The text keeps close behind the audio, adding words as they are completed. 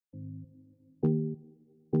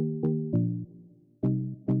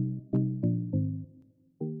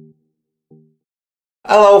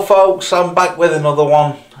Hello folks, I'm back with another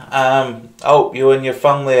one. I hope you and your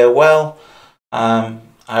family are well. I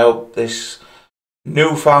hope this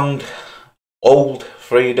newfound old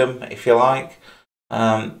freedom, if you like,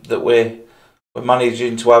 that we're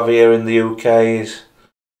managing to have here in the UK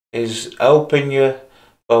is helping you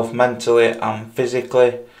both mentally and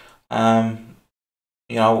physically. You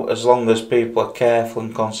know, as long as people are careful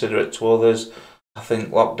and considerate to others, I think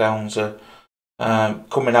lockdowns are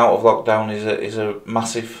coming out of lockdown is a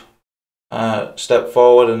massive step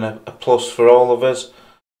forward and a plus for all of us.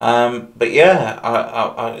 But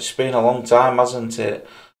yeah, it's been a long time, hasn't it?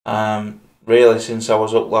 Really, since I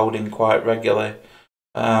was uploading quite regularly.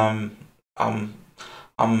 I'm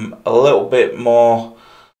a little bit more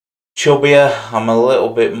chubbier. I'm a little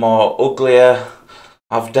bit more uglier.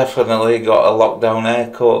 I've definitely got a lockdown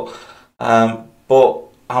haircut. But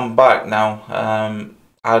I'm back now.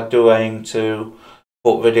 I do aim to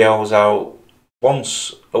put videos out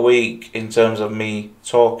once a week in terms of me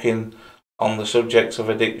talking on the subjects of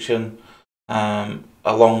addiction,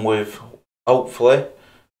 along with hopefully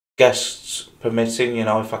guests permitting, you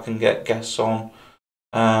know, if I can get guests on,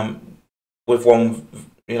 with one,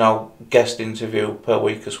 you know, guest interview per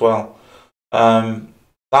week as well. That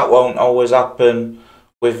won't always happen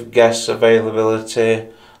with guest availability,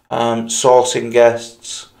 sourcing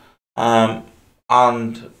guests,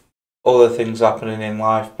 and other things happening in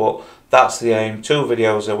life, but that's the aim. 2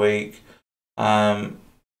 videos a week.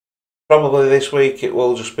 Probably this week it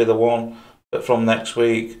will just be the one, but from next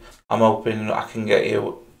week I'm hoping I can get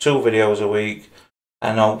you 2 videos a week,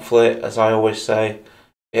 and hopefully, as I always say,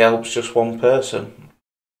 it helps just one person.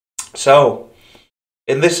 So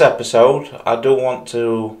in this episode I do want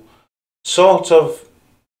to sort of,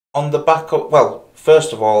 on the back of, well,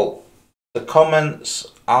 first of all, the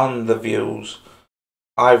comments and the views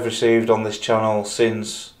I've received on this channel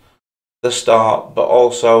since the start, but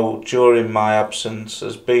also during my absence,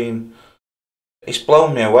 it's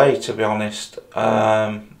blown me away, to be honest.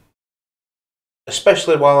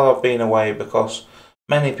 Especially while I've been away, because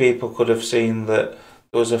many people could have seen that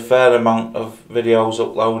there was a fair amount of videos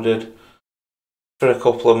uploaded for a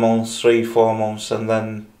couple of months, 3-4 months, and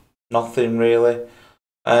then nothing really.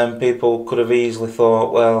 People could have easily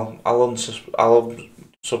thought, well, I'll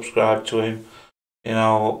unsubscribe to him. You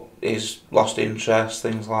know, he's lost interest,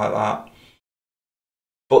 things like that.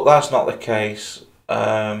 But that's not the case.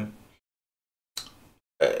 I'm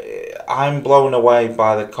blown away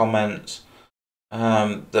by the comments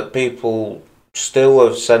that people still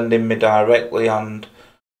are sending me directly and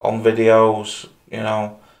on videos. You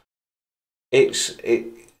know,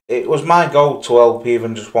 it was my goal to help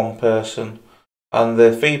even just one person, and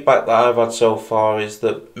the feedback that I've had so far is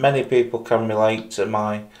that many people can relate to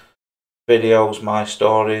my videos, my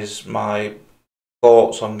stories, my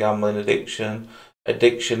thoughts on gambling addiction,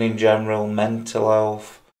 addiction in general, mental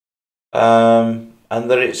health, and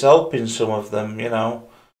that it's helping some of them, you know.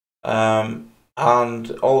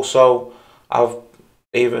 And also, I've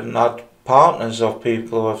even had partners of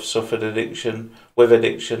people who have suffered addiction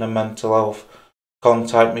and mental health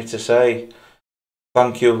contact me to say,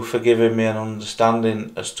 thank you for giving me an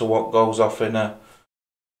understanding as to what goes off in a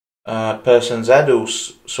person's head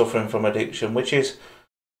who's suffering from addiction, which is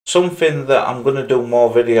something that I'm going to do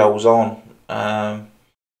more videos on.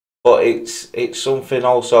 But it's something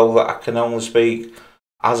also that I can only speak,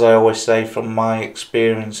 as I always say, from my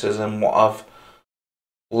experiences and what I've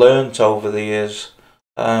learnt over the years,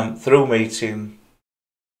 through meeting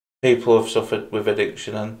people who've suffered with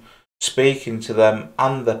addiction and speaking to them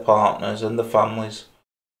and their partners and their families.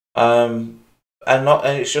 And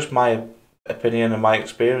it's just my opinion and my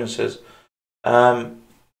experiences,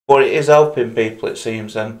 but it is helping people, it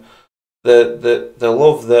seems, and the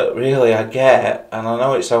love that really I get, and I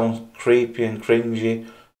know it sounds creepy and cringy,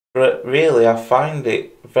 but really I find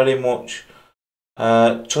it very much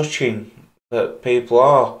touching that people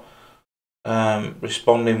are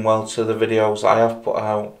responding well to the videos I have put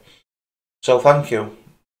out. So thank you.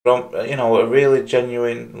 From, you know, I really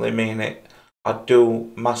genuinely mean it. I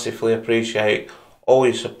do massively appreciate all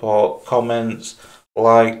your support, comments,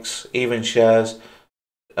 likes, even shares,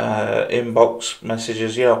 inbox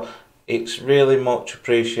messages. You know, it's really much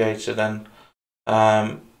appreciated. And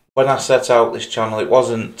when I set out this channel, it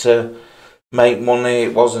wasn't to make money,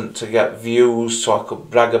 it wasn't to get views so I could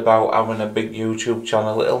brag about having a big YouTube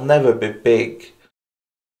channel. It'll never be big.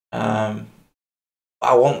 I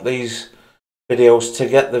want these videos to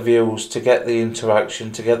get the views, to get the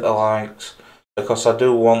interaction, to get the likes, because I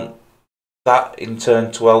do want that in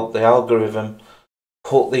turn to help the algorithm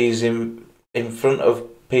put these in front of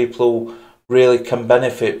people who really can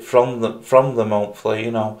benefit from them hopefully,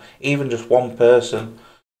 you know, even just one person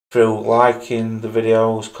through liking the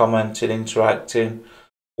videos, commenting, interacting,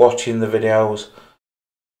 watching the videos.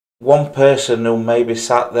 One person who maybe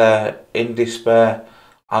sat there in despair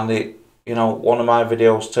and you know, one of my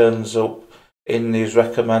videos turns up in his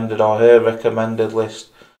recommended or her recommended list,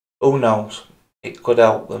 who knows, it could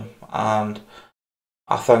help them. And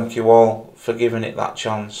I thank you all for giving it that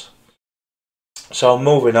chance. So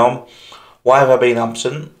moving on, why have I been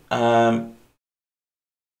absent?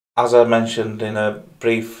 As I mentioned in a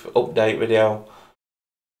brief update video,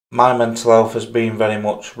 my mental health has been very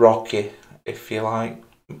much rocky, if you like.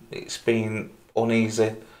 It's been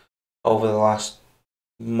uneasy over the last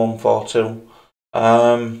month or two.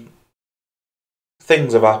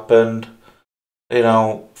 Things have happened, you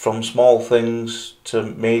know, from small things to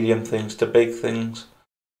medium things to big things.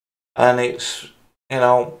 And it's, you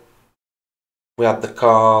know, we had the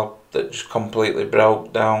car that just completely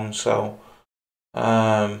broke down, so we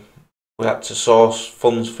had to source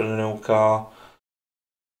funds for a new car.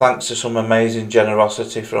 Thanks to some amazing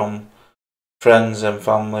generosity from friends and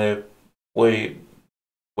family, we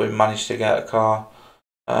managed to get a car.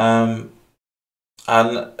 And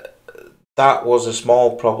that was a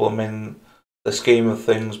small problem in the scheme of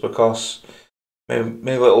things, because my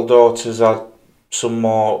little daughters had some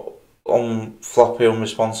more floppy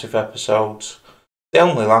unresponsive episodes. They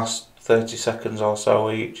only last 30 seconds or so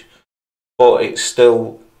each, but it's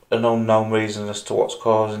still an unknown reason as to what's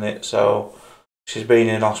causing it. So she's been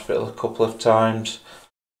in hospital a couple of times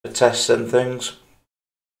for tests and things,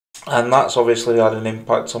 and that's obviously had an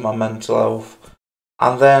impact on my mental health.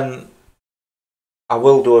 And then I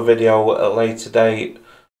will do a video at a later date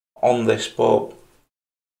on this, but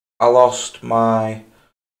I lost my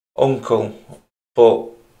uncle, but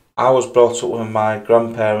I was brought up with my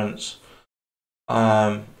grandparents,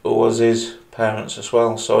 who was his parents as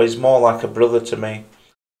well, so he's more like a brother to me.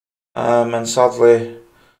 And sadly,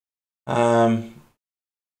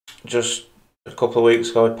 just a couple of weeks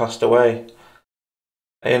ago, he passed away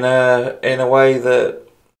in a way that,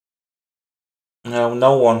 you know,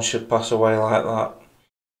 no one should pass away like that.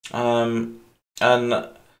 And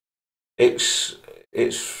it's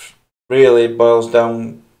really boils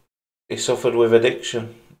down. He suffered with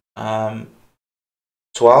addiction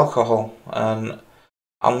to alcohol, and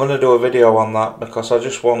I'm going to do a video on that because I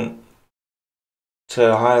just want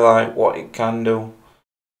to highlight what it can do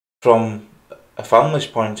from a family's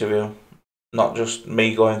point of view, not just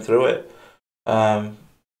me going through it,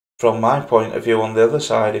 from my point of view on the other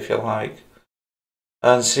side, if you like,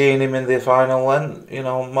 and seeing him in the final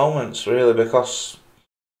moments, really, because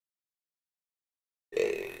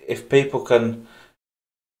if people can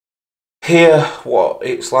hear what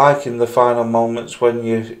it's like in the final moments when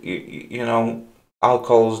you know,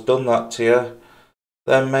 alcohol's done that to you,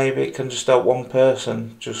 then maybe it can just help one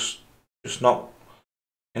person, just not,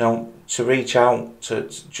 you know, to reach out to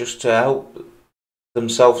just to help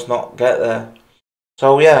themselves not get there.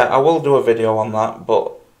 So yeah, I will do a video on that,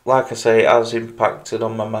 but like I say, it has impacted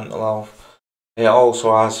on my mental health. It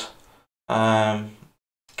also has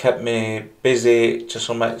kept me busy to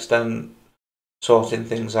some extent, sorting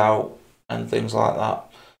things out and things like that.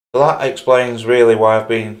 So that explains really why I've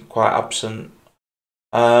been quite absent.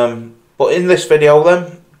 But in this video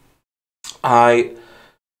then, I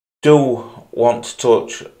do want to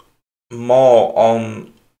touch more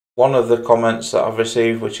on one of the comments that I've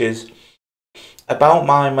received, which is about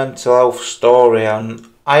my mental health story, and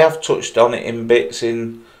I have touched on it in bits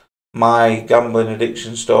in my gambling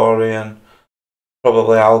addiction story and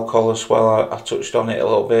probably alcohol as well. I touched on it a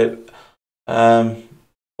little bit,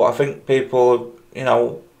 but I think people, you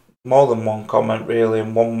know, more than one comment really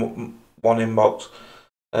in one inbox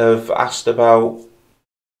have asked about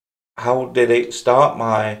how did it start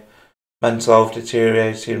my mental health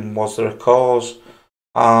deteriorating, was there a cause,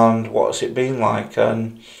 and what's it been like?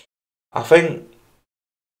 And I think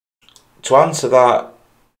to answer that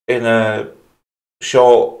in a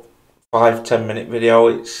short 5-10 minute video,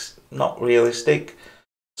 it's not realistic.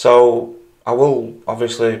 So I will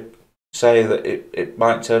obviously say that it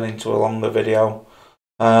might turn into a longer video.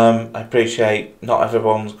 I appreciate not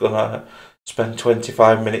everyone's gonna spend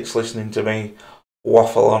 25 minutes listening to me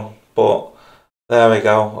waffle on, but there we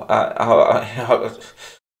go. I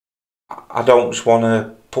don't just want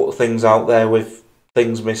to put things out there with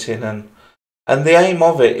things missing, and the aim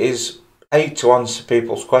of it is to answer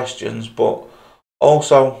people's questions, but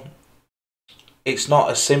also it's not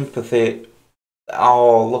a sympathy.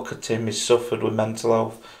 Oh, look at him, he's suffered with mental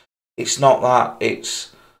health. It's not that.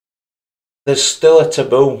 There's still a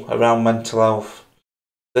taboo around mental health.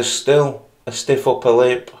 There's still a stiff upper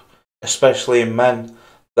lip. especially in men,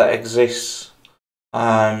 that exists.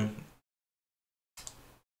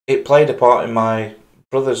 It played a part in my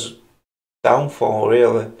brother's downfall,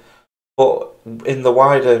 really. But in the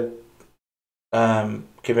wider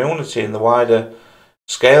community, in the wider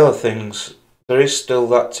scale of things, there is still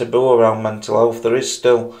that taboo around mental health. There is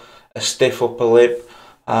still a stiff upper lip.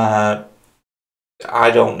 I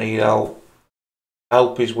don't need help.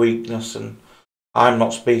 Help is weakness, and I'm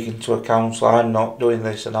not speaking to a counsellor. I'm not doing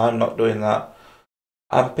this, and I'm not doing that.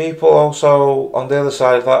 And people also, on the other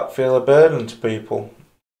side of that, feel a burden to people.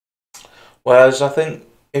 Whereas I think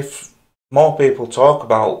if more people talk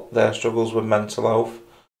about their struggles with mental health,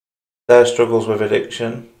 their struggles with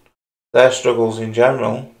addiction, their struggles in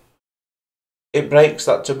general, it breaks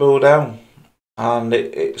that taboo down, and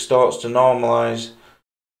it starts to normalise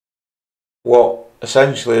what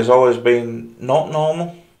essentially has always been not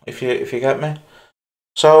normal, if you get me.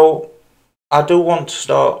 So I do want to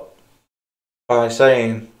start by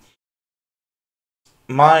saying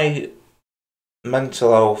my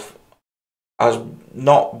mental health has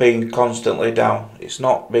not been constantly down. It's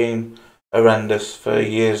not been horrendous for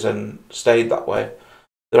years and stayed that way.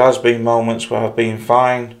 There has been moments where I've been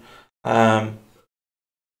fine.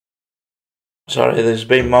 There's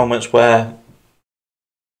been moments where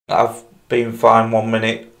I've been fine 1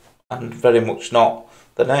 minute and very much not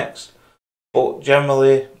the next. But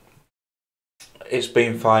generally, it's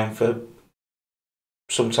been fine for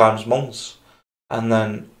sometimes months, and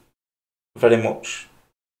then very much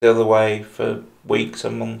the other way for weeks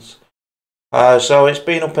and months. So it's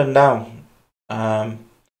been up and down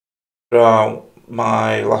throughout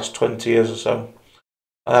my last 20 years or so.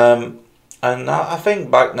 And I think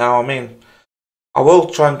back now, I mean, I will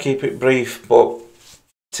try and keep it brief, but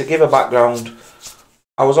to give a background,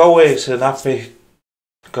 I was always an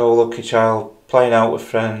happy-go-lucky child, playing out with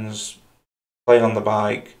friends, playing on the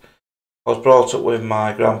bike. I was brought up with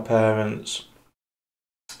my grandparents.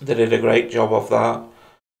 They did a great job of that.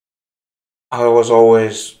 I was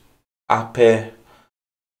always happy.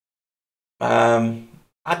 I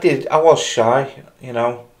was shy,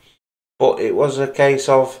 but it was a case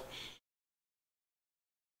of,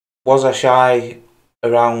 was I shy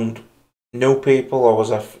around new people, or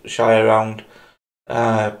was I shy around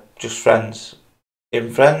just friends?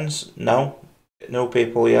 In friends, no. New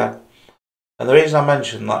people, yeah. And the reason I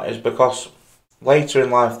mention that is because later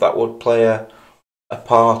in life that would play a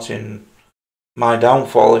part in my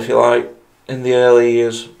downfall, if you like, in the early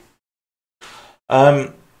years.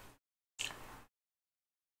 I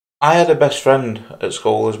had a best friend at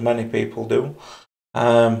school, as many people do,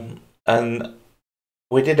 and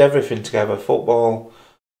we did everything together: football,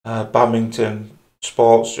 badminton,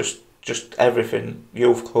 sports, just everything,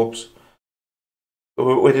 youth clubs.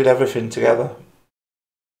 We did everything together.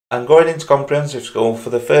 And going into comprehensive school for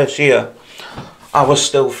the first year, I was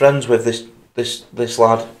still friends with this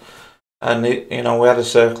lad, and we had a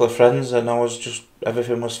circle of friends, and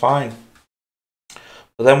everything was fine.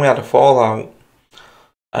 But then we had a fallout,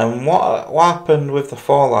 and what happened with the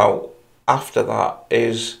fallout after that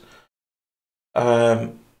is,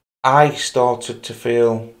 I started to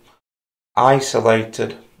feel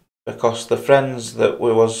isolated because the friends that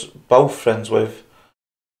we was both friends with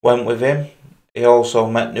went with him. He also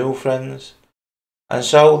met new friends, and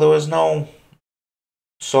so there was no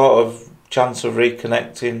sort of chance of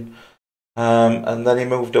reconnecting. And then he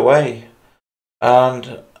moved away.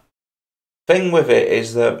 And thing with it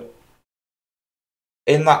is that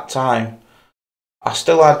in that time, I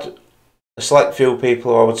still had a select few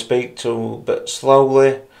people who I would speak to, but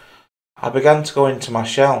slowly I began to go into my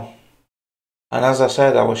shell. And as I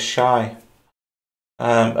said, I was shy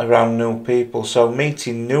around new people, so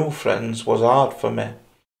meeting new friends was hard for me.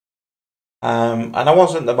 And I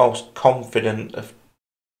wasn't the most confident of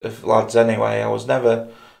lads anyway. I was never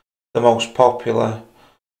the most popular,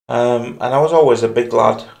 and I was always a big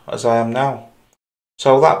lad, as I am now.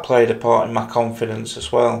 So that played a part in my confidence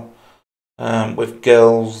as well, with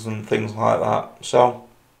girls and things like that. So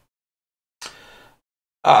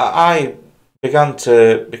I began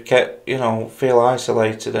to feel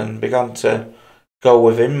isolated and began to go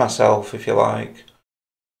within myself, if you like.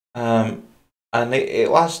 And it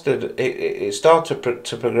lasted. It started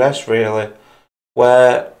to progress, really,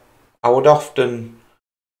 where I would often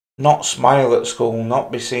not smile at school,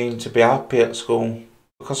 not be seen to be happy at school,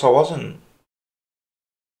 because I wasn't.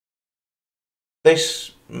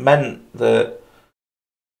 This meant that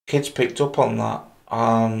kids picked up on that,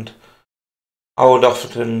 and I would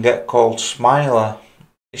often get called Smiler.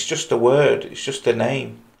 It's just a word, it's just a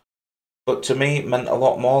name. But to me, it meant a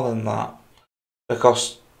lot more than that,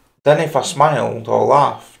 because then if I smiled or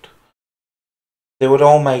laughed, they would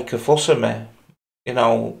all make a fuss of me. You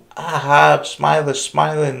know, aha,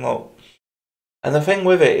 smiling, look. And the thing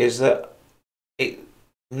with it is that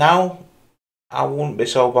now I wouldn't be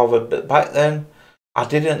so bothered, but back then I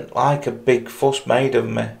didn't like a big fuss made of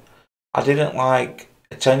me. I didn't like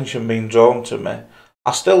attention being drawn to me.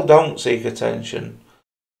 I still don't seek attention.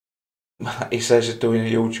 He says he's doing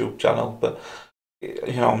a YouTube channel, but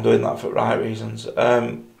I'm doing that for the right reasons.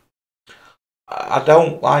 I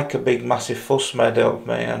don't like a big massive fuss made of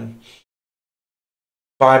me, and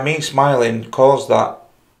by me smiling caused that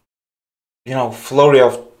flurry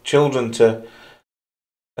of children to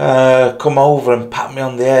come over and pat me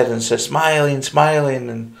on the head and say smiling,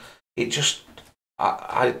 and it just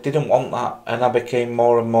I didn't want that, and I became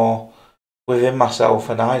more and more within myself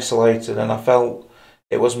and isolated, and I felt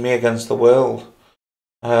it was me against the world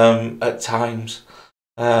at times.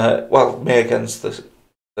 Me against the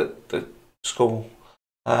school.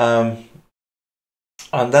 And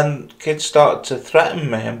then kids started to threaten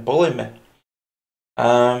me and bully me.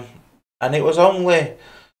 And it was only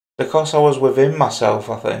because I was within myself,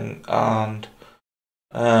 I think, and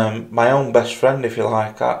my own best friend, if you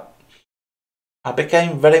like. I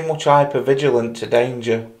became very much hyper vigilant to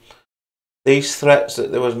danger. These threats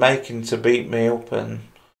that they was making to beat me up and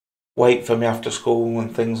wait for me after school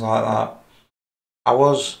and things like that. I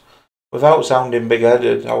was, without sounding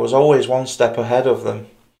big-headed, I was always one step ahead of them.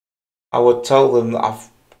 I would tell them that I've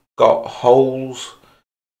got holes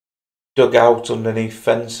dug out underneath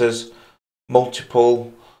fences,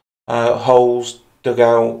 multiple holes dug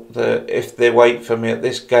out, that if they wait for me at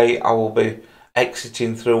this gate, I will be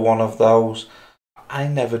exiting through one of those. I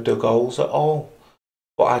never dug holes at all,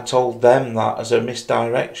 but I told them that as a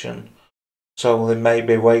misdirection. So they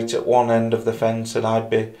maybe wait at one end of the fence and I'd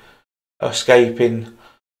be escaping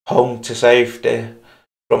home to safety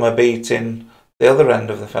from a beating the other end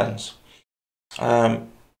of the fence. But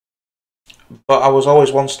I was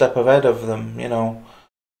always one step ahead of them,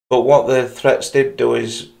 But what the threats did do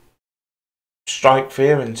is strike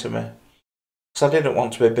fear into me, because I didn't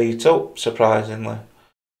want to be beat up, surprisingly.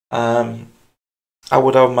 I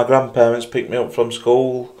would have my grandparents pick me up from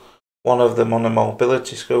school, one of them on a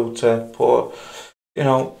mobility scooter. Poor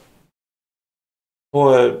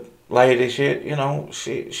lady,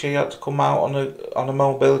 she had to come out on a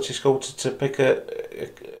mobility scooter to pick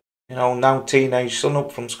now teenage son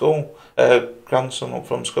up from school, grandson up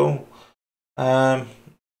from school,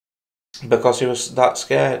 because he was that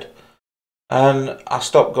scared. And I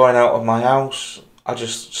stopped going out of my house. I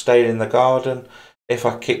just stayed in the garden. If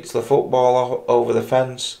I kicked the football over the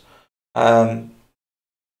fence, I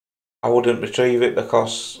wouldn't retrieve it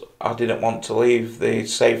because I didn't want to leave the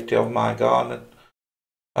safety of my garden.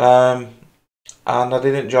 And I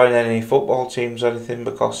didn't join any football teams or anything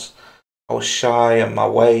because I was shy and my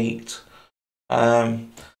weight.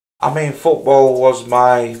 Football was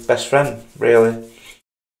my best friend, really.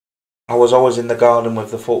 I was always in the garden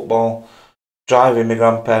with the football, driving my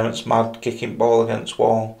grandparents mad, kicking ball against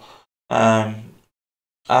wall.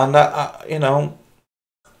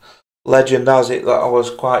 Legend has it that I was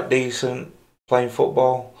quite decent playing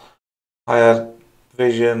football. I had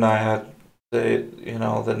vision, I had the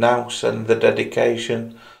nous and the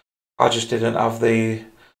dedication. I just didn't have the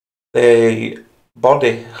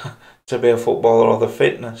body to be a footballer or the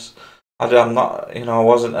fitness. I'm not, I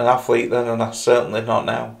wasn't an athlete then, and I'm certainly not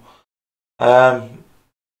now.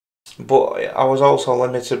 But I was also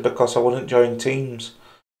limited because I wouldn't join teams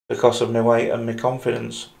because of my weight and my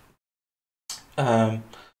confidence, and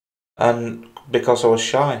because I was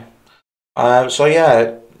shy.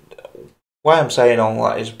 Why I'm saying all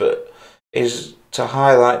that is to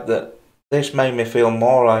highlight that this made me feel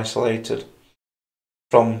more isolated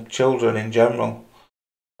from children in general.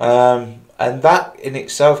 And that in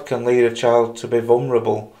itself can lead a child to be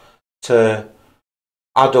vulnerable to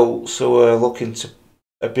adults who are looking to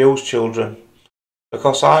abuse children.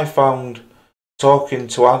 Because I found talking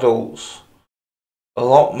to adults a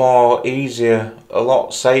lot more easier, a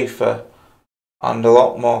lot safer, and a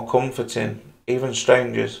lot more comforting, even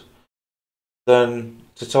strangers, than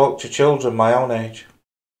to talk to children my own age.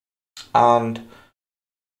 And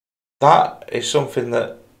that is something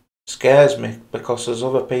that scares me, because there's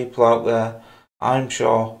other people out there, I'm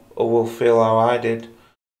sure, who will feel how I did,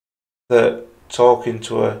 that talking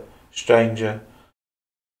to a stranger,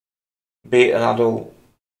 be it an adult,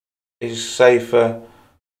 is safer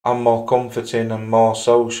and more comforting and more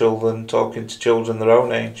social than talking to children their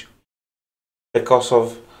own age, because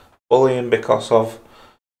of bullying, because of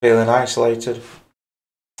feeling isolated.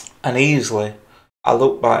 And easily, I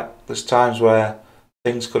look back, there's times where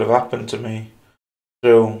things could have happened to me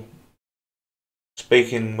through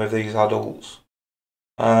speaking with these adults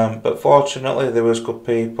But fortunately there was good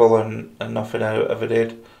people and nothing I ever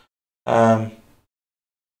did. But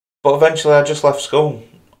eventually I just left school.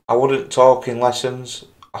 I wouldn't talk in lessons.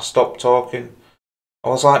 I stopped talking. I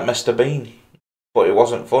was like Mr. Bean, but it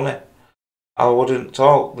wasn't funny. I wouldn't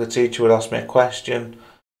talk. The teacher would ask me a question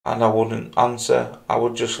and I wouldn't answer. I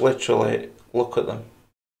would just literally look at them.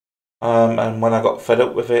 And when I got fed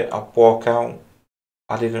up with it, I'd walk out.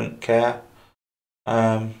 I didn't care.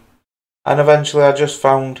 And eventually I just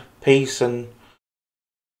found peace and,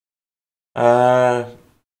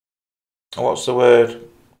 what's the word?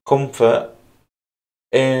 Comfort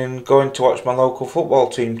in going to watch my local football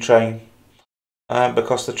team train.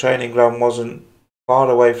 Because the training ground wasn't far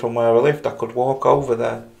away from where I lived, I could walk over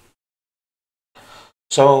there.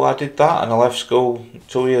 So I did that and I left school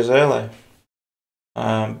 2 years early,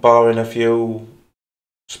 barring a few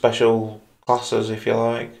special classes, if you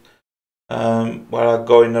like, where I'd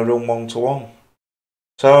go in a room 1-to-1.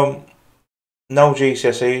 So no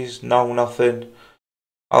GCSEs, no nothing.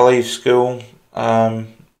 I leave school.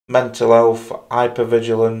 Mental health,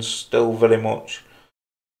 hypervigilance, still very much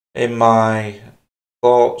in my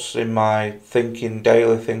thoughts, in my thinking,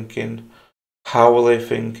 daily thinking, hourly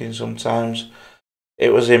thinking sometimes.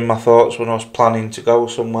 It was in my thoughts when I was planning to go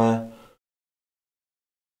somewhere.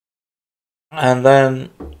 And then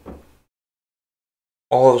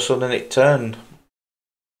all of a sudden it turned.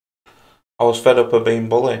 I was fed up of being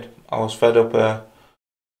bullied. I was fed up of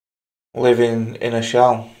living in a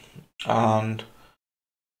shell. And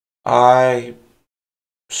I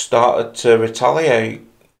started to retaliate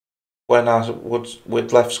when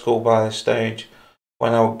we'd left school by this stage.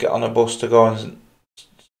 When I would get on a bus to go and,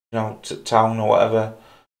 to town or whatever,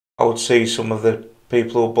 I would see some of the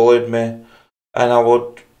people who bullied me, and I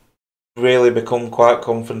would really become quite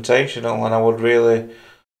confrontational, and I would really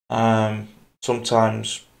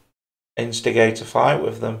sometimes instigate a fight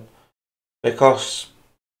with them, because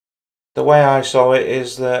the way I saw it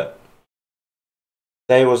is that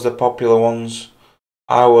they was the popular ones.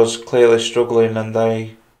 I was clearly struggling, and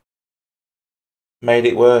they made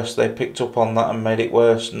it worse. They picked up on that and made it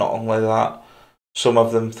worse. Not only that, some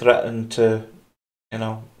of them threatened me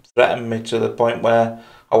to the point where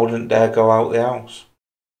I wouldn't dare go out the house.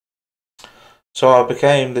 So I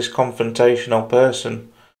became this confrontational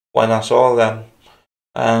person when I saw them,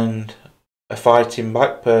 and a fighting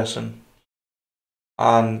back person.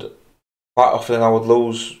 And quite often I would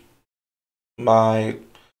lose my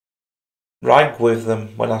rag with them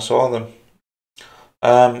when I saw them.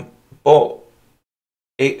 But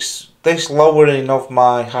it's this lowering of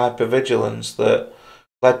my hypervigilance that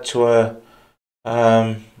led to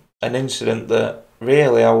an incident that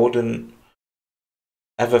really I wouldn't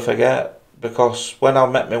ever forget, because when I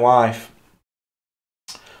met my wife,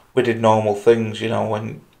 we did normal things,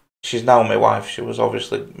 when she's now my wife. She was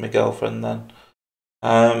obviously my girlfriend then.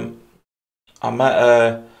 I met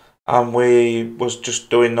her and we was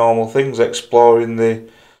just doing normal things, exploring the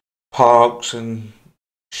parks and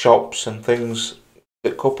shops and things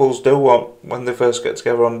that couples do when they first get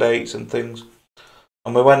together on dates and things.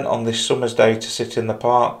 And we went on this summer's day to sit in the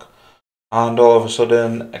park, and all of a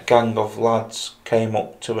sudden a gang of lads came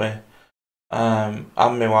up to me and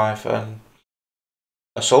my wife and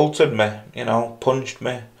assaulted me, punched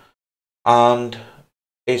me, and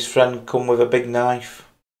his friend come with a big knife,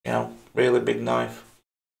 really big knife,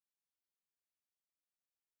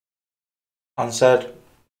 and said,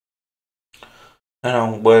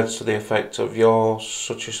 words to the effect of, "You're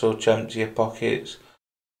such and such, empty your pockets."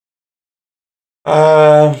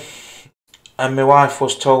 And my wife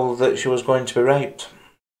was told that she was going to be raped.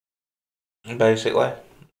 Basically,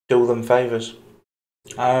 do them favours.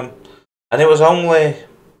 And it was only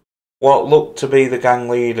what looked to be the gang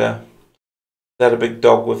leader. They had a big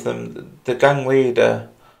dog with them. The gang leader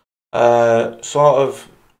sort of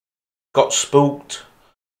got spooked,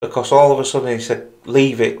 because all of a sudden he said,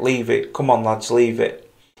 leave it, come on lads, leave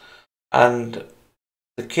it." And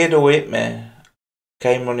the kid who hit me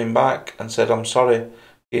came running back and said, "I'm sorry,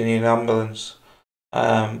 you need an ambulance."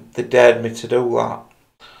 They dared me to do that.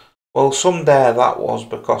 Well, some dare that was,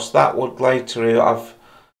 because that would later have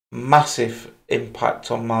massive impact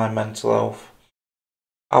on my mental health.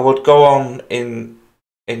 I would go on in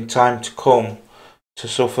time to come to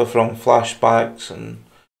suffer from flashbacks and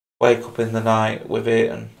wake up in the night with it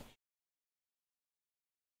and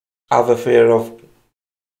have a fear of,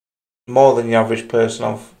 more than the average person,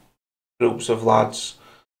 of groups of lads,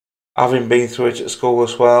 having been through it at school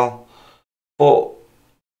as well. But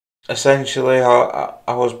essentially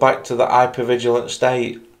I was back to the hypervigilant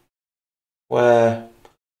state, where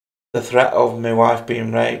the threat of my wife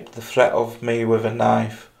being raped, the threat of me with a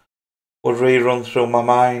knife, would rerun through my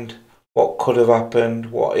mind. What could have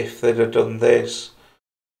happened? What if they'd have done this?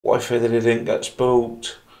 What if they didn't get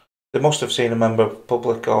spooked? They must have seen a member of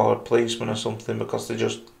public or a policeman or something because they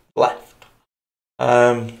just left.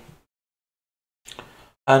 And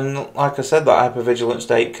like I said, that hypervigilant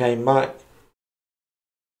state came back.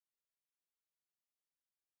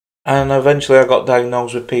 And eventually I got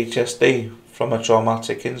diagnosed with PTSD from a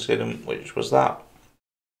traumatic incident, which was that.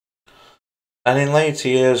 And in later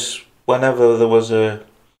years, whenever there was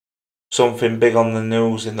something big on the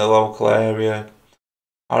news in the local area,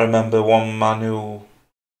 I remember one man who...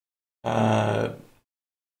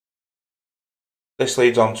 this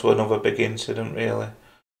leads on to another big incident, really.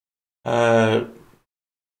 I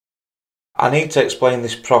need to explain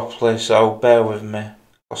this properly, so bear with me,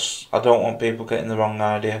 because I don't want people getting the wrong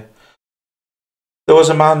idea. There was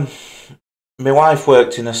a man... My wife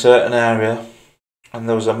worked in a certain area, and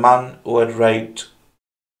there was a man who had raped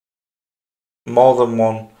more than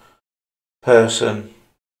one person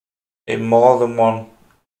in more than one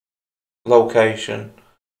location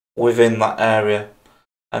within that area,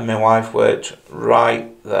 and my wife worked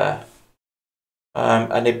right there.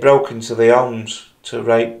 And he broke into the homes to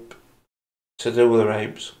do the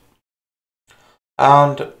rapes.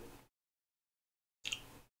 And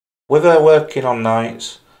with her working on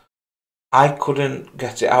nights, I couldn't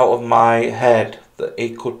get it out of my head that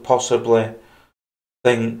he could possibly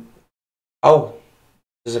think, oh,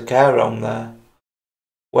 there's a care home there.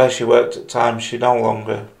 Where she worked at times, she no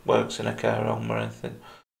longer works in a care home or anything.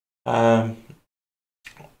 But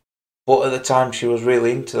at the time, she was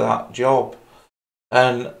really into that job.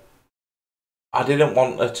 And I didn't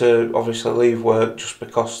want her to obviously leave work just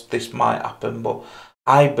because this might happen, but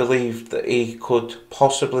I believed that he could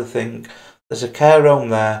possibly think, there's a care home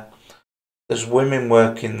there, there's women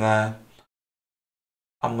working there,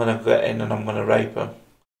 I'm going to get in and I'm going to rape them.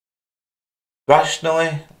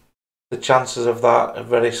 Rationally, the chances of that are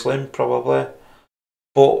very slim, probably,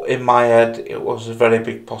 but in my head, it was a very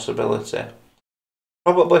big possibility.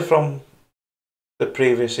 Probably from the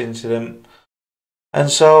previous incident. And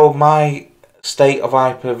so my state of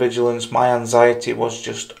hypervigilance, my anxiety was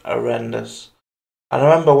just horrendous. I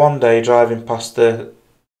remember one day driving past the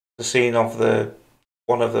scene of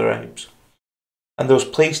one of the rapes, and there was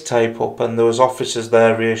police tape up and there was officers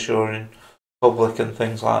there reassuring public and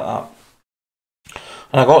things like that.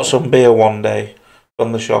 And I got some beer one day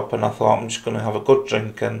from the shop, and I thought I'm just going to have a good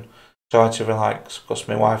drink and try to relax because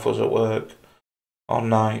my wife was at work on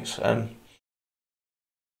nights. And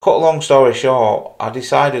cut a long story short, I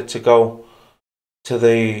decided to go to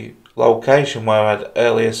the location where I'd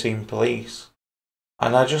earlier seen police,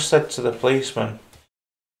 and I just said to the policeman,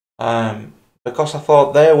 because I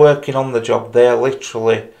thought they're working on the job, they're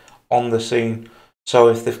literally on the scene, so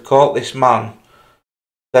if they've caught this man,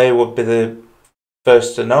 they would be the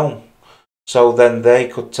first to know. So then they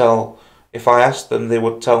could tell, if I asked them, they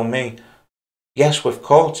would tell me, yes, we've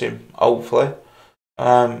caught him, hopefully.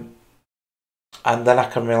 And then I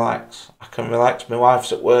can relax. My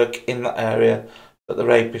wife's at work in that area, but the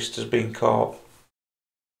rapist has been caught.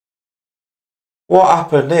 What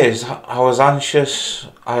happened is, I was anxious,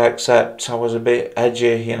 I accept, I was a bit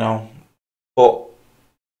edgy, you know. But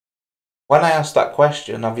when I asked that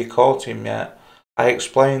question, have you caught him yet? I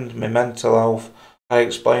explained my mental health. I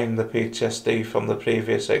explained the PTSD from the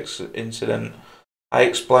previous incident. I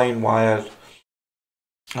explained why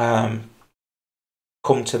I'd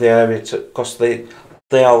come to the area because they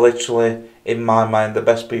are literally, in my mind, the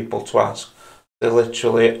best people to ask. They're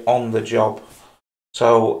literally on the job.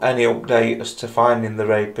 So any update as to finding the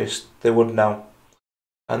rapist, they would know.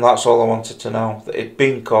 And that's all I wanted to know, that he'd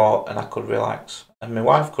been caught and I could relax. And my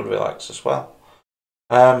wife could relax as well.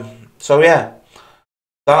 So yeah,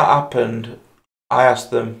 that happened. I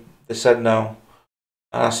asked them, they said no.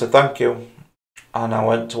 And I said thank you. And I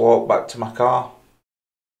went to walk back to my car.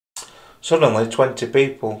 Suddenly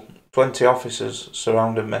 20 officers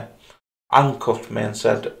surrounded me, handcuffed me and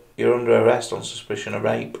said, you're under arrest on suspicion of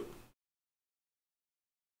rape.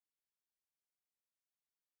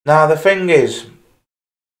 Now the thing is,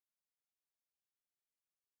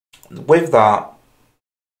 with that,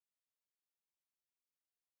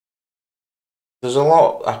 there's a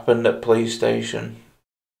lot happened at police station.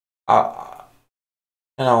 I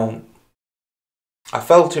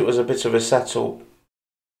felt it was a bit of a setup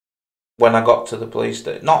when I got to the police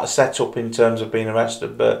station. Not a setup in terms of being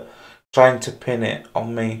arrested, but trying to pin it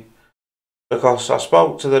on me. Because I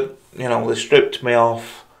spoke to they stripped me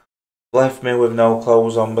off, left me with no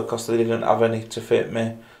clothes on because they didn't have any to fit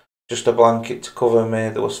me. Just a blanket to cover me.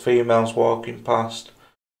 There was females walking past.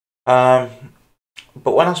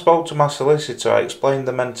 But when I spoke to my solicitor, I explained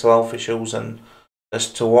the mental health issues and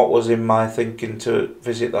as to what was in my thinking to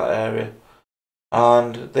visit that area.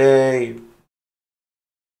 And they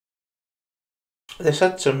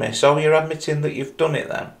said to me, "So you're admitting that you've done it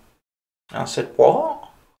then?" And I said, "What?"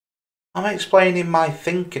 I'm explaining my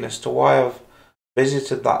thinking as to why I've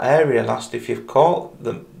visited that area and asked if you've caught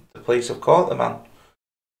the police have caught the man.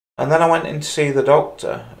 And then I went in to see the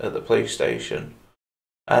doctor at the police station.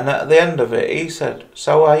 And at the end of it, he said,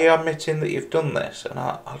 "So are you admitting that you've done this?" And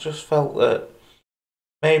I just felt that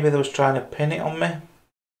maybe they was trying to pin it on me.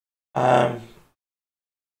 I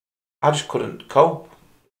just couldn't cope.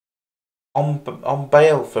 On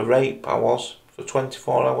bail for rape, I was, for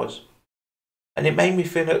 24 hours. And it made me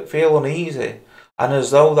feel uneasy and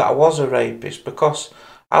as though that I was a rapist, because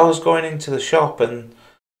I was going into the shop and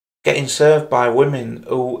getting served by women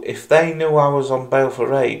who, if they knew I was on bail for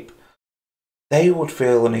rape, they would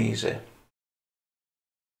feel uneasy.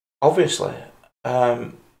 Obviously.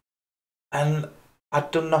 And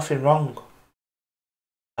I'd done nothing wrong.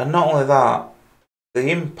 And not only that, the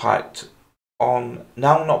impact on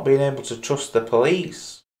now not being able to trust the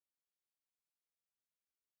police,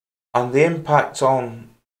 and the impact on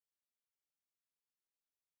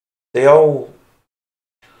the whole,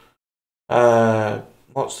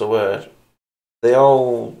 what's the word? The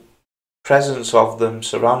whole presence of them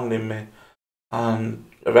surrounding me and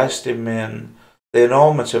arresting me, and the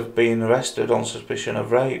enormity of being arrested on suspicion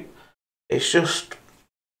of rape. It's just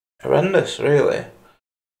horrendous, really.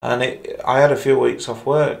 And I had a few weeks off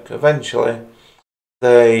work. Eventually,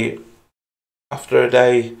 after a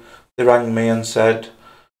day, they rang me and said,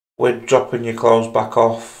 "We're dropping your clothes back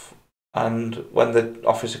off." And when the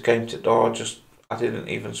officer came to the door, I didn't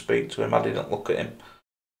even speak to him. I didn't look at him.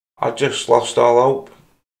 I just lost all hope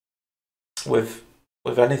with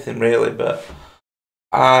anything, really. But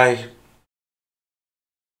I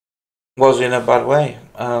was in a bad way.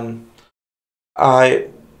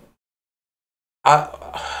 I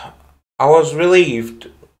was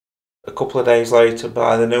relieved a couple of days later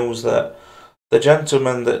by the news that the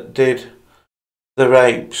gentleman that did the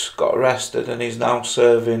rapes got arrested and he's now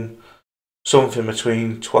serving something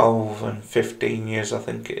between 12 and 15 years, I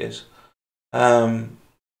think it is.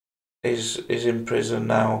 Is in prison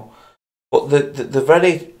now. But at the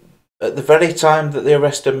very time that they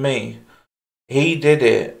arrested me, he did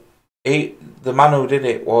it. The man who did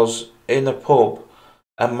it was in a pub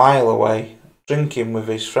a mile away, drinking with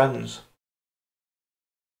his friends.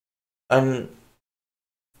 And,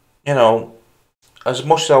 you know, as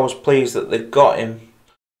much as I was pleased that they'd got him,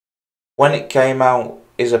 when it came out,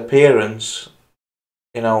 his appearance,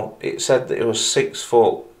 you know, it said that he was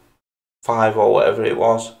 6'5" or whatever it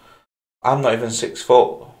was. I'm not even 6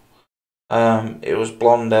 foot. It was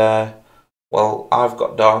blonde hair. Well, I've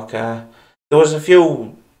got dark hair. There was a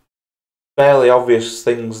few fairly obvious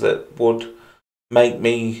things that would make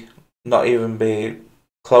me not even be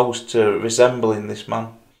close to resembling this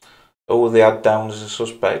man who they had down as a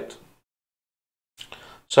suspect.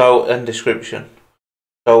 So, and description.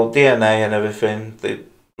 So DNA and everything, they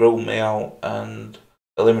ruled me out and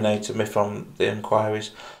eliminated me from the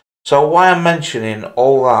inquiries. So why I'm mentioning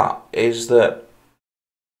all that is that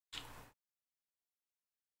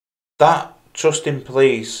trust in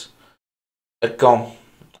police had gone,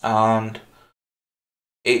 and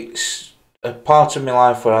it's a part of my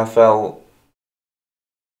life where I felt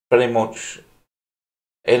pretty much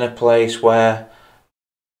in a place where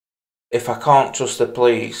if I can't trust the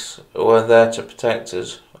police who are there to protect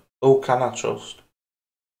us, who can I trust?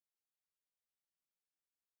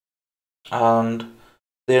 And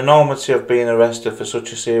the enormity of being arrested for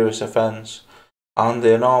such a serious offence, and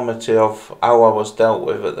the enormity of how I was dealt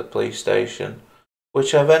with at the police station,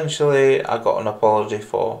 which eventually I got an apology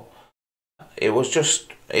for.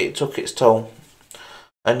 It took its toll.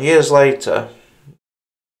 And years later,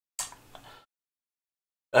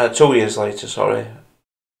 2 years later, sorry,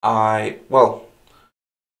 I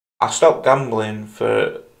stopped gambling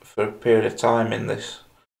for a period of time in this.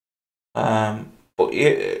 But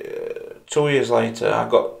 2 years later, I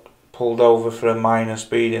got pulled over for a minor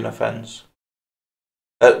speeding offence.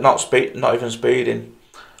 Not even speeding.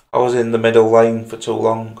 I was in the middle lane for too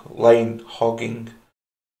long, lane hogging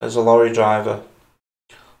as a lorry driver.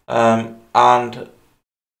 And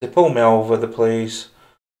they pulled me over, the police.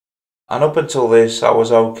 And up until this, I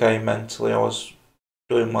was okay mentally. I was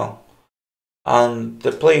doing well. And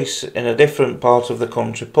the police in a different part of the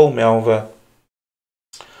country pulled me over.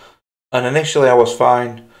 And initially I was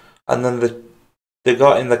fine. And then they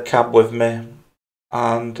got in the cab with me.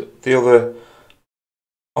 And the other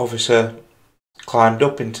officer climbed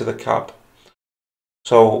up into the cab.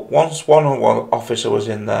 So once one officer was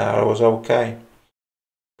in there, I was okay.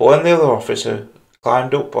 But when the other officer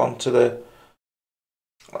climbed up onto the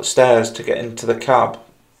stairs to get into the cab,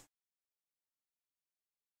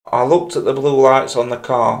 I looked at the blue lights on the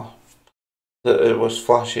car that it was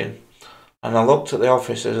flashing, and I looked at the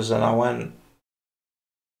officers, and I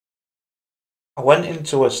went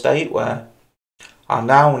into a state where I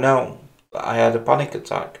now know that I had a panic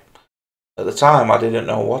attack. At the time, I didn't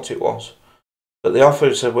know what it was, but the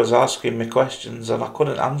officer was asking me questions and I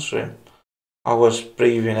couldn't answer him. I was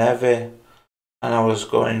breathing heavy and I was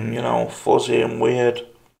going, fuzzy and weird.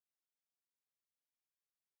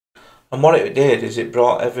 And what it did is it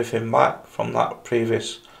brought everything back from that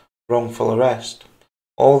previous wrongful arrest.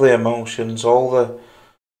 All the emotions, all the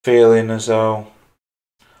feeling as though,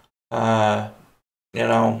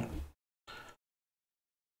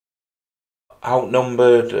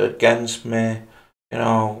 outnumbered, against me,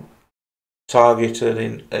 targeted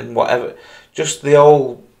in whatever. Just the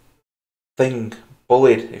whole thing,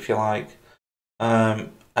 bullied, if you like.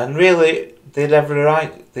 And really, they had every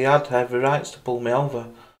rights to pull me over.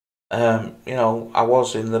 I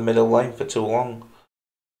was in the middle lane for too long.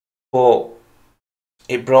 But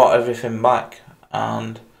it brought everything back,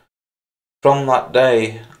 and from that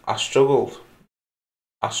day, I struggled.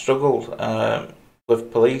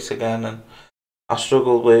 With police again, and I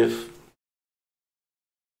struggled with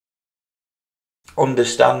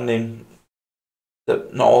understanding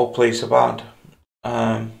that not all police are bad,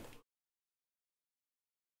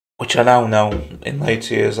 which I now know in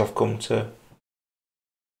later years I've come to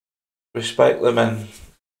respect them and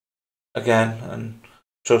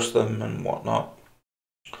trust them and whatnot.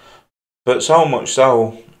 But so much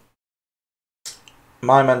so,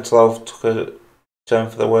 my mental health took a turn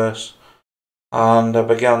for the worse, and I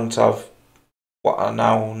began to have what I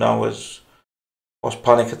now know was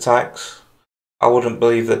panic attacks. I wouldn't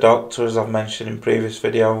believe the doctor, as I've mentioned in previous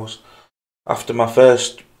videos. After my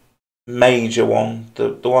first major one, the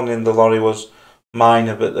one in the lorry was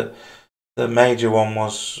minor, but the major one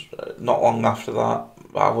was not long after that.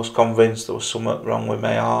 I was convinced there was something wrong with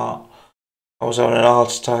my heart. I was having an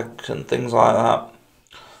heart attack and things like that.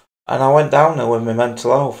 And I went down there with my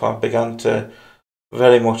mental health. I began to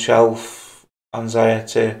very much health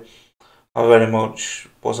anxiety. I very much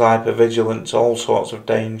was hypervigilant to all sorts of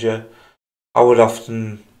danger. I would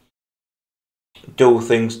often do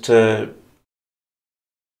things to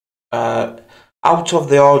out of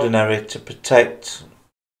the ordinary to protect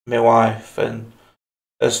my wife and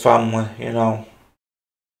as family,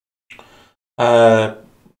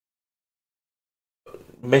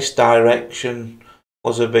 misdirection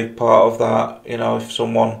was a big part of that. If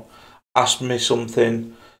someone asked me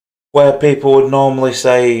something where people would normally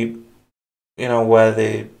say, where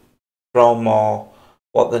they're from or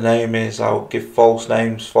what the name is, I would give false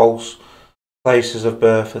names, false places of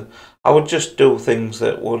birth, and I would just do things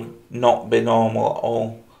that would not be normal at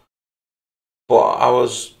all. But I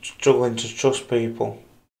was struggling to trust people,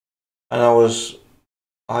 and I was,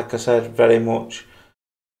 like I said, very much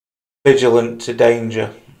vigilant to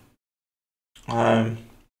danger. And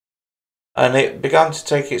it began to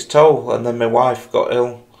take its toll, and then my wife got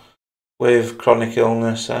ill with chronic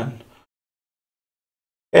illness and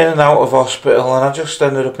in and out of hospital, and I just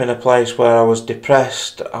ended up in a place where I was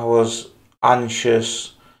depressed, I was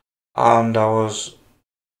anxious, and I was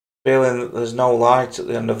feeling that there's no light at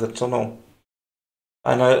the end of the tunnel.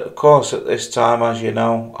 And of course at this time, as you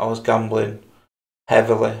know, I was gambling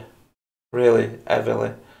heavily, really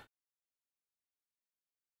heavily,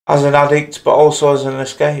 as an addict but also as an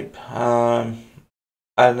escape. And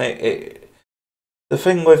the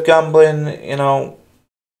thing with gambling,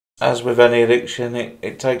 as with any addiction,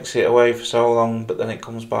 it takes it away for so long, but then it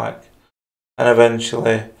comes back, and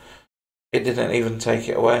eventually it didn't even take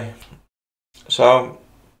it away. So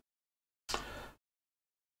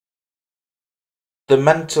the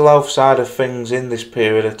mental health side of things in this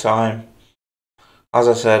period of time, as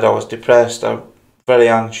I said, I was depressed, I was very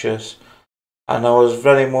anxious, and I was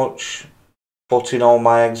very much putting all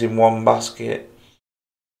my eggs in one basket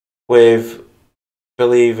with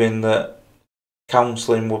believing that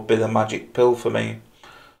counselling would be the magic pill for me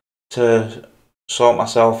to sort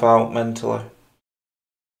myself out mentally.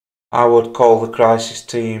 I would call the crisis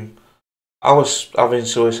team. I was having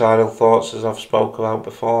suicidal thoughts, as I've spoke about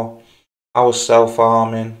before. I was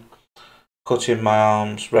self-harming, cutting my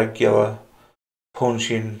arms regular,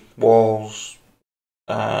 punching walls,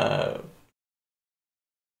 doing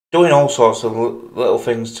all sorts of little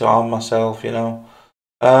things to harm myself,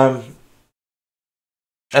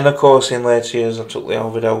 And of course, in later years, I took the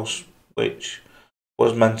overdose, which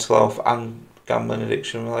was mental health and gambling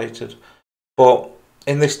addiction related. But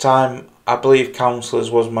in this time, I believe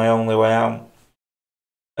counsellors was my only way out.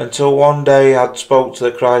 Until one day I'd spoke to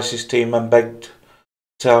the crisis team and begged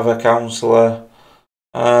to have a counsellor.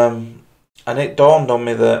 And it dawned on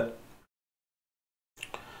me that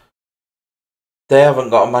they haven't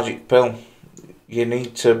got a magic pill. You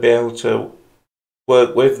need to be able to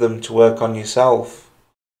work with them to work on yourself.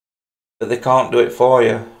 That they can't do it for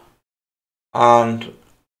you. And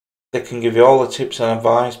they can give you all the tips and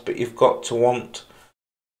advice, but you've got to want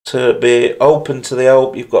to be open to the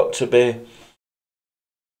help. You've got to be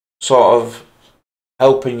sort of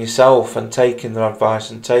helping yourself and taking their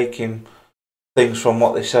advice and taking things from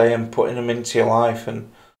what they say and putting them into your life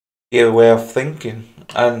and your way of thinking.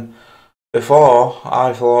 And before,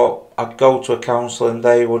 I thought I'd go to a counsellor and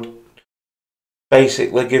they would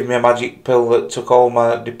basically give me a magic pill that took all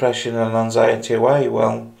my depression and anxiety away.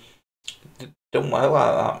 Well, it didn't work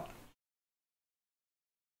like that.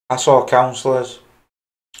 I saw counsellors.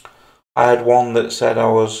 I had one that said I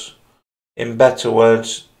was, in better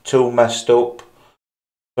words, too messed up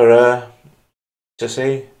for her to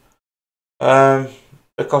see.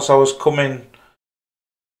 Because I was coming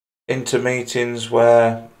into meetings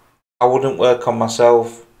where I wouldn't work on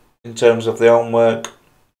myself in terms of the homework.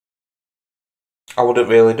 I wouldn't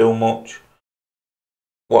really do much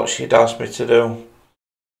what she'd asked me to do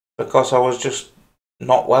because I was just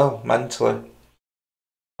not well mentally.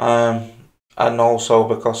 And also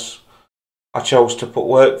because I chose to put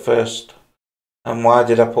work first. And why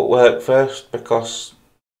did I put work first? Because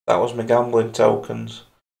that was my gambling tokens.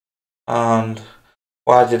 And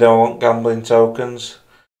why did I want gambling tokens?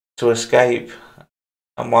 To escape.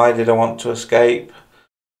 And why did I want to escape?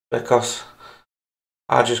 Because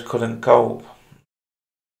I just couldn't cope.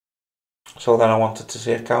 So then I wanted to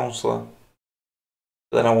see a counsellor.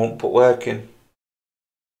 Then I wouldn't put work in.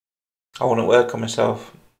 I wouldn't work on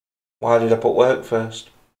myself. Why did I put work first?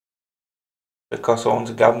 Because I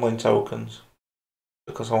wanted gambling tokens.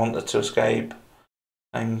 Because I wanted to escape.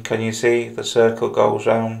 And can you see the circle goes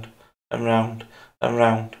round and round and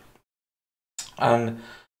round? And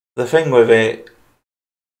the thing with it,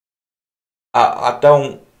 I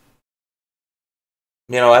don't,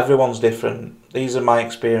 everyone's different. These are my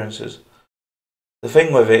experiences. The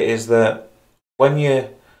thing with it is that when you're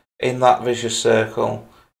in that vicious circle,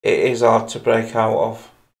 it is hard to break out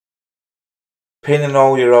of. Pinning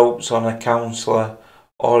all your hopes on a counsellor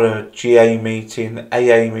or a GA meeting,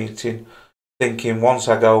 AA meeting, thinking once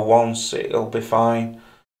I go once it'll be fine.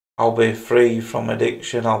 I'll be free from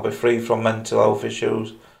addiction, I'll be free from mental health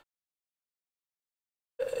issues.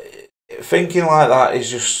 Thinking like that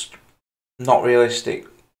is just not realistic.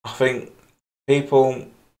 I think people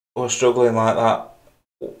who are struggling like that,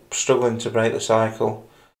 struggling to break the cycle,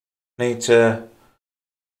 need to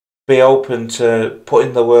be open to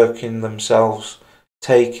putting the work in themselves,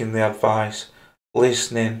 taking the advice,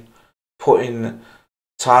 listening, putting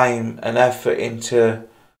time and effort into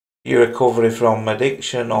your recovery from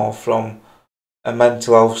addiction or from a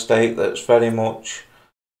mental health state that's very much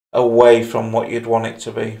away from what you'd want it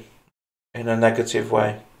to be in a negative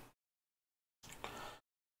way.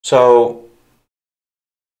 So,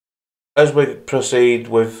 as we proceed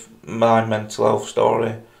with my mental health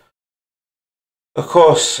story, of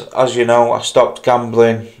course, as you know, I stopped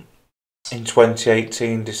gambling in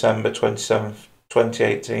 2018, December 27th,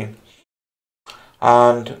 2018.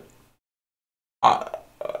 And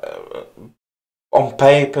on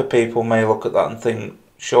paper, people may look at that and think,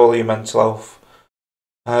 surely your mental health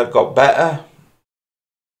got better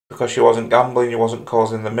because you wasn't gambling, you wasn't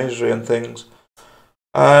causing the misery and things.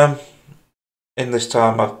 In this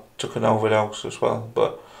time, I took an overdose as well,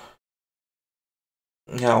 but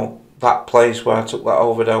that place where I took that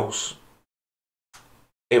overdose,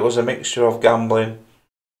 it was a mixture of gambling,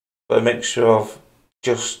 but a mixture of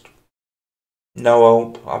just no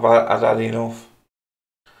hope. I'd had enough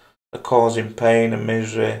of causing pain and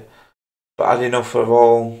misery, but I had enough of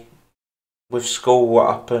all with school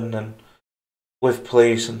what happened and with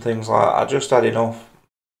police and things like that. I just had enough.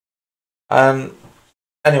 And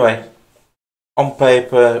anyway, on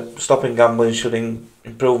paper, stopping gambling should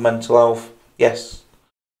improve mental health, yes.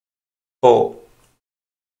 But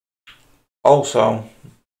also,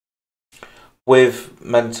 with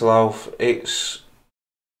mental health, it's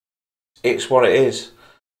what it is.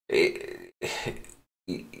 It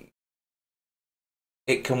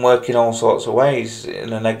can work in all sorts of ways,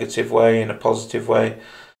 in a negative way, in a positive way.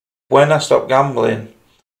 When I stopped gambling,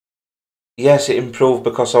 yes, it improved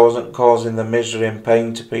because I wasn't causing the misery and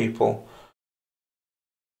pain to people,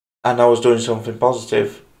 and I was doing something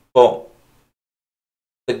positive. But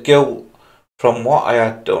the guilt from what I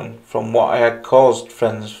had done, from what I had caused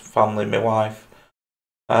friends, family, my wife,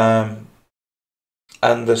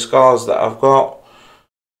 and the scars that I've got,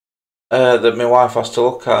 that my wife has to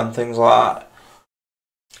look at and things like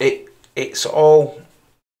that. It's all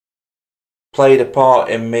played a part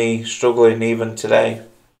in me struggling even today.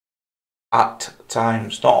 At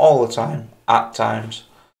times, not all the time, at times.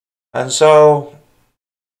 And so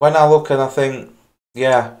when I look and I think,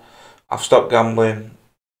 yeah, I've stopped gambling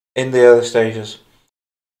in the early stages,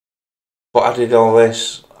 but I did all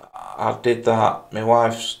this, I did that. My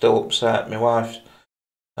wife's still upset. My wife's,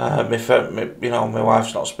 my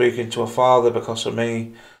wife's not speaking to her father because of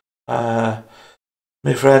me. My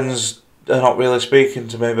friends are not really speaking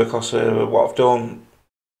to me because of what I've done.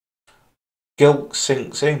 Guilt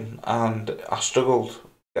sinks in, and I struggled to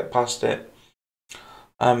get past it.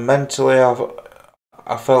 And mentally,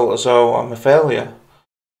 I felt as though I'm a failure.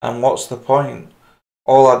 And what's the point?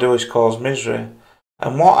 All I do is cause misery.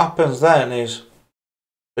 And what happens then is,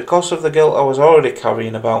 because of the guilt I was already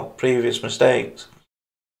carrying about previous mistakes,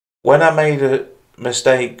 when I made a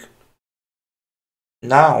mistake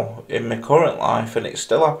now in my current life, and it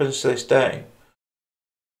still happens to this day,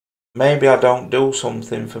 maybe I don't do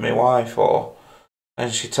something for my wife,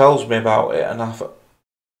 and she tells me about it, and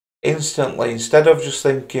instantly, instead of just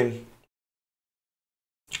thinking,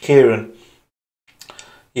 Kieran,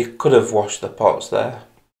 you could have washed the pots there,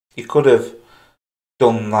 you could have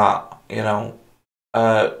done that,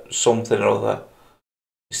 something or other.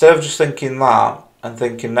 Instead of just thinking that and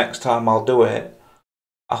thinking next time I'll do it,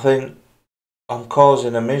 I think I'm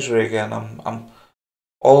causing a misery again. I'm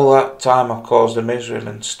all that time I've caused a misery,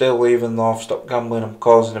 and still, even though I've stopped gambling, I'm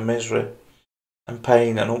causing a misery and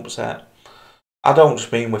pain and upset. I don't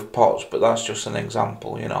just mean with pots, but that's just an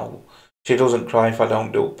example. She doesn't cry if I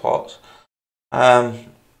don't do pots. And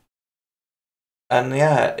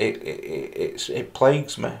yeah, it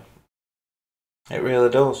plagues me. It really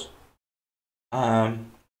does.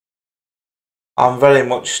 I'm very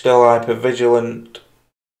much still hyper vigilant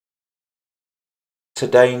to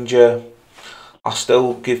danger. I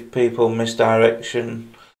still give people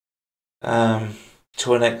misdirection, to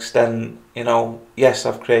an extent. Yes,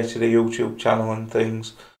 I've created a YouTube channel and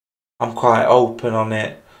things. I'm quite open on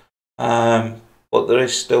it, but there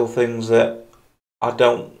is still things that I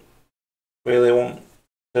don't really want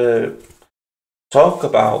to talk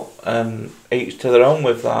about, and each to their own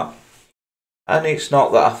with that. And it's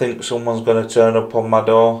not that I think someone's going to turn up on my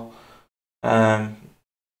door.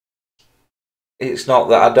 It's not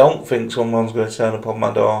that I don't think someone's going to turn up on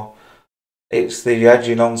my door. It's the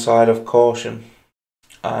edging on side of caution,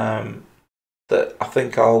 that I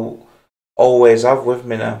think I'll always have with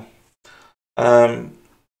me now.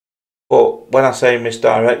 But when I say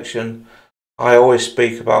misdirection, I always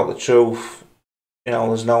speak about the truth.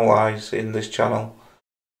 There's no lies in this channel.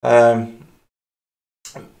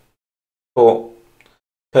 But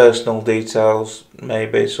personal details,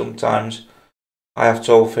 maybe sometimes I have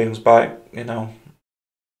to hold things back,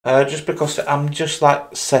 just because I'm just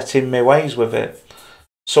like set in my ways with it.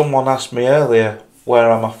 Someone asked me earlier,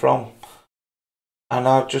 where am I from? And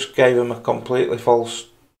I just gave them a completely false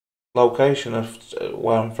location of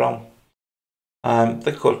where I'm from.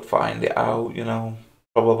 They could find it out,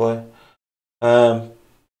 probably.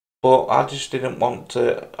 But I just didn't want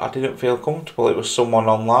to, I didn't feel comfortable. It was someone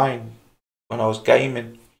online when I was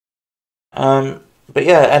gaming. But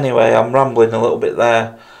yeah, anyway, I'm rambling a little bit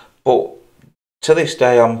there. But to this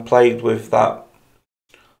day, I'm plagued with that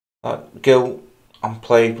guilt. I'm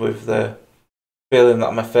plagued with the feeling that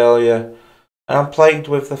I'm a failure. And I'm plagued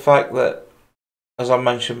with the fact that, as I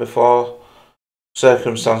mentioned before,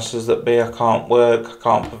 circumstances that be, I can't work, I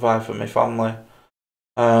can't provide for my family.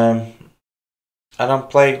 And I'm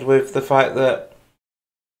plagued with the fact that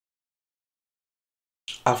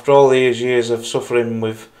after all these years of suffering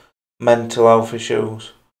with mental health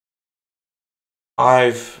issues,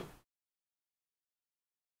 I've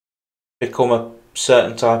become a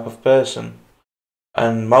certain type of person.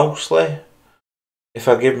 And mostly, if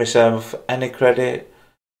I give myself any credit,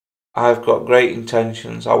 I've got great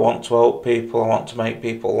intentions. I want to help people, I want to make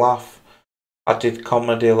people laugh. I did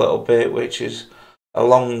comedy a little bit, which is a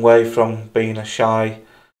long way from being a shy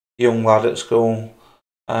young lad at school.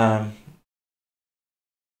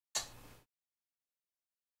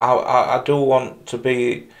 I do want to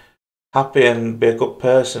be happy and be a good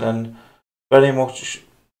person, and very much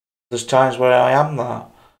there's times where I am that.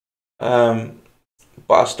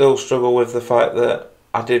 But I still struggle with the fact that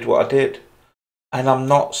I did what I did. And I'm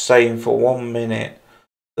not saying for 1 minute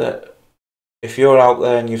that if you're out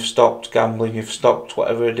there and you've stopped gambling, you've stopped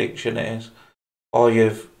whatever addiction it is, or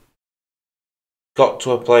you've got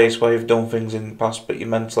to a place where you've done things in the past but your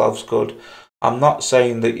mental health's good, I'm not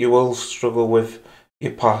saying that you will struggle with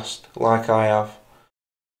your past, like I have.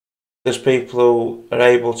 There's people who are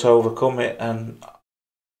able to overcome it, and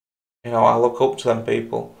I look up to them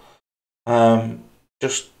people.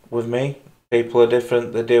 Just with me, people are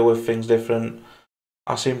different, they deal with things different.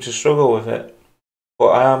 I seem to struggle with it, but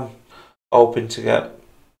I am hoping to get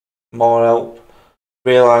more help,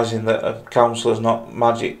 realising that a counsellor is not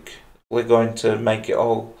magically going to make it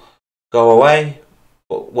all go away,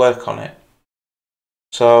 but work on it.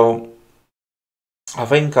 So I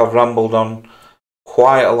think I've rambled on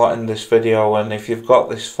quite a lot in this video, and if you've got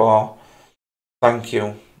this far, thank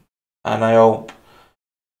you. And I hope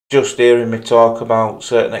just hearing me talk about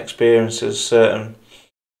certain experiences, certain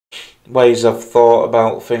ways I've thought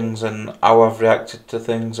about things and how I've reacted to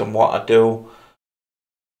things and what I do,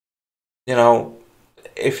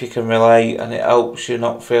 if you can relate and it helps you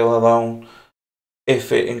not feel alone,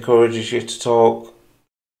 if it encourages you to talk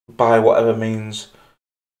by whatever means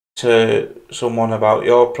to someone about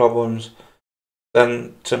your problems,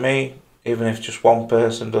 then to me, even if just one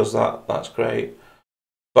person does that, that's great.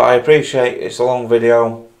 But I appreciate it's a long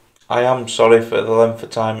video. I am sorry for the length of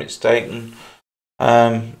time it's taken.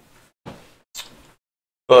 But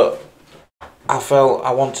I felt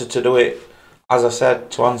I wanted to do it, as I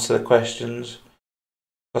said, to answer the questions,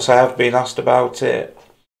 because I have been asked about it,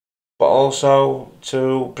 but also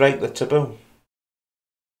to break the taboo,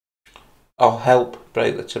 or help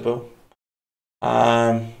break the taboo.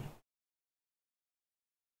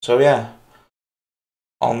 So yeah,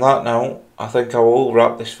 on that note, I think I will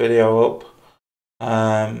wrap this video up.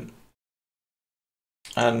 And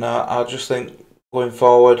I just think going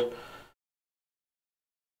forward,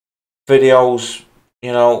 videos,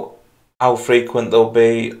 how frequent they'll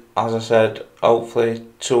be, as I said, hopefully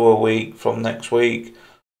 2 a week from next week.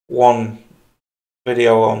 1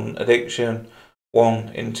 video on addiction,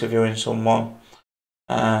 1 interviewing someone,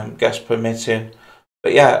 guest permitting.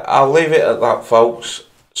 But yeah, I'll leave it at that, folks.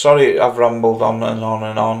 Sorry I've rambled on and on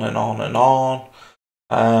and on and on and on.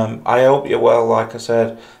 I hope you're well, like I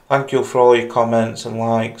said. Thank you for all your comments and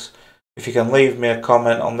likes. If you can leave me a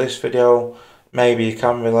comment on this video, maybe you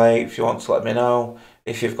can relate. If you want to let me know.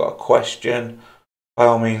 If you've got a question, by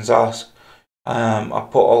all means ask. I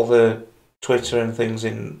put all the Twitter and things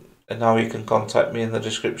in, and how you can contact me in the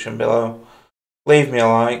description below. Leave me a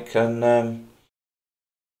like, and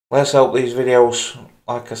let's help these videos,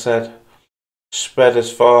 like I said, spread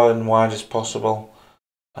as far and wide as possible,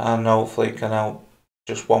 and hopefully it can help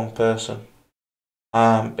just one person.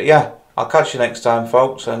 But yeah, I'll catch you next time,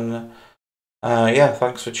 folks, and yeah,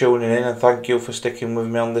 thanks for tuning in, and thank you for sticking with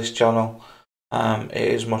me on this channel. It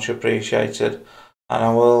is much appreciated, and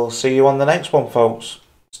I will see you on the next one, folks.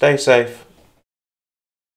 Stay safe.